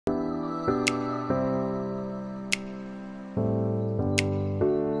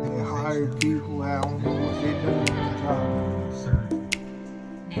educated people out on what they're doing in the job.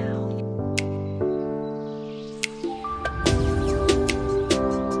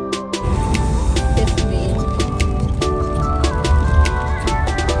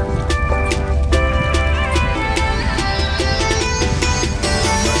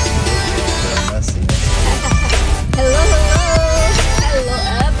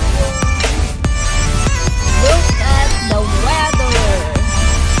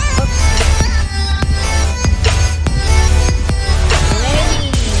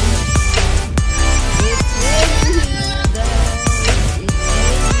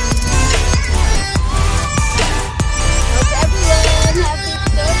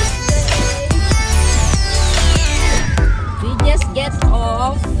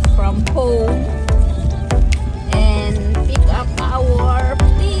 From home and pick up our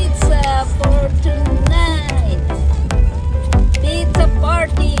pizza for tonight. Pizza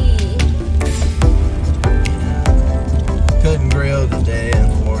party. Couldn't grill today,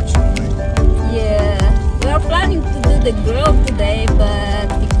 unfortunately. Yeah, we are planning to do the grill today, but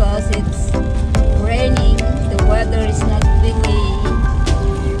because it's raining, the weather is not really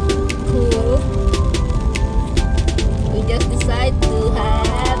cool. We just decide to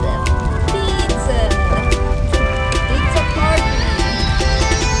have pizza party.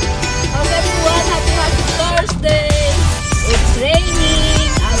 How's everyone? Happy Thursday. It's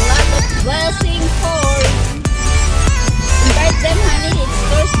raining. A lot of blessing for. Invite them, honey. It's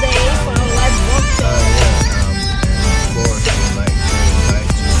Thursday for our live workshop. And of course, we'd like to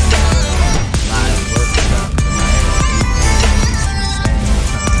invite you to a live workshop tonight at 8 p.m. Eastern Standard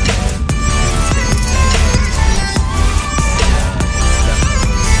Time.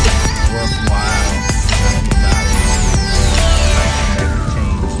 Worthwhile for anybody trying to make a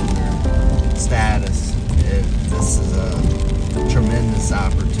change in your status. This is a tremendous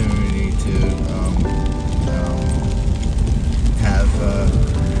opportunity to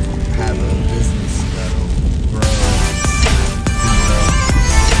have a business that'll grow, and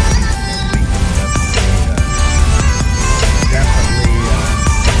we can definitely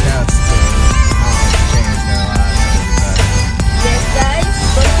attest to how it's changed our lives. Yes, guys,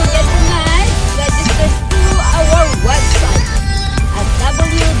 don't forget tonight, register to our website at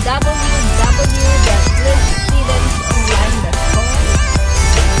www.cliffstevensonline.com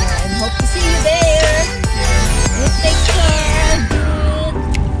and hope to see you there. You take care, dude.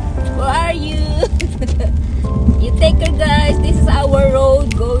 Where are you? You take care, guys. This is our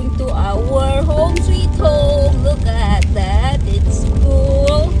road going to our home sweet home. Look at that. It's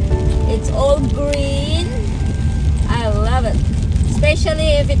cool. It's all green. I love it,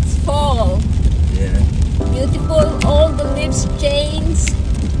 especially if it's fall. Yeah. Beautiful, all the leaves change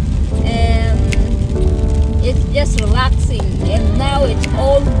and it's just relaxing, and now it's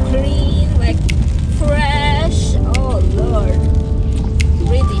all green, like fresh. Oh Lord,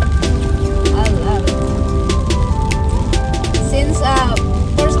 pretty. I love it. Since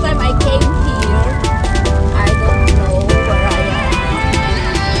first time I came here, I don't know where I am.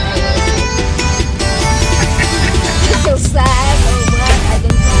 I was so sad or what, I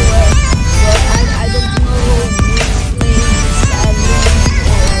don't know where. I don't know which place I live,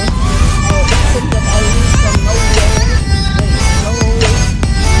 or it seems that I live from nowhere. There is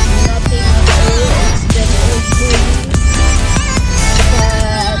nothing at all. It's just all trees.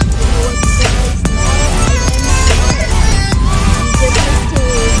 But you know what, guys? Now I enjoy it. You just have to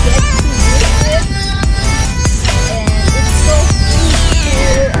get to visit, and it's so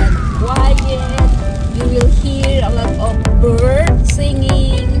peaceful and quiet. You will hear a lot of birds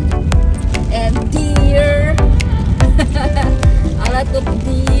singing. And deer, a lot of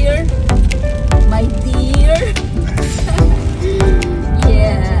deer, my deer.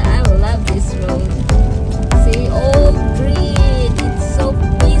 Yeah, I love this road. See, all green, it's so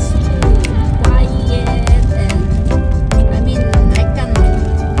peaceful, quiet, and I mean, I can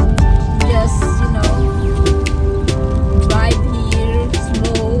just, drive here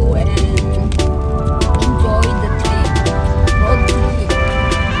slow and enjoy the trip, road trip.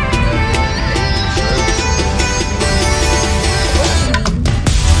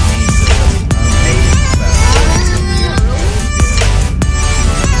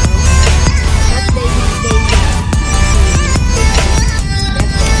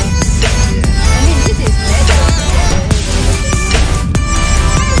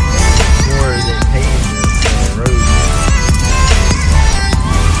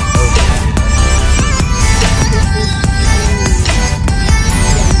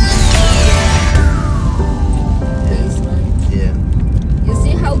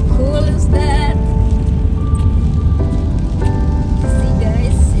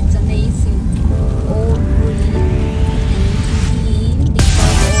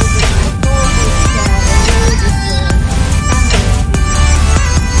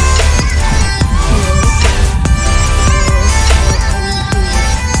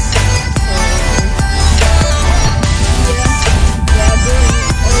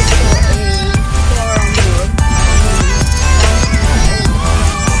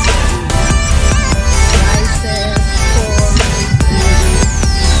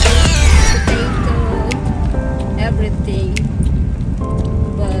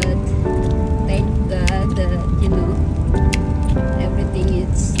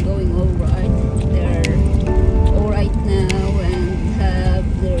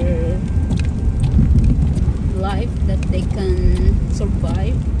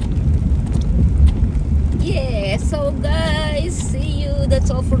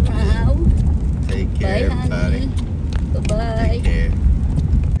 around. Take care, Bye, everybody. honey. Bye-bye. Take care.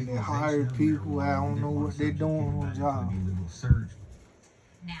 They hire people. I don't know what they're doing on the job.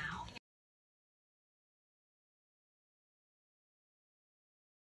 Now.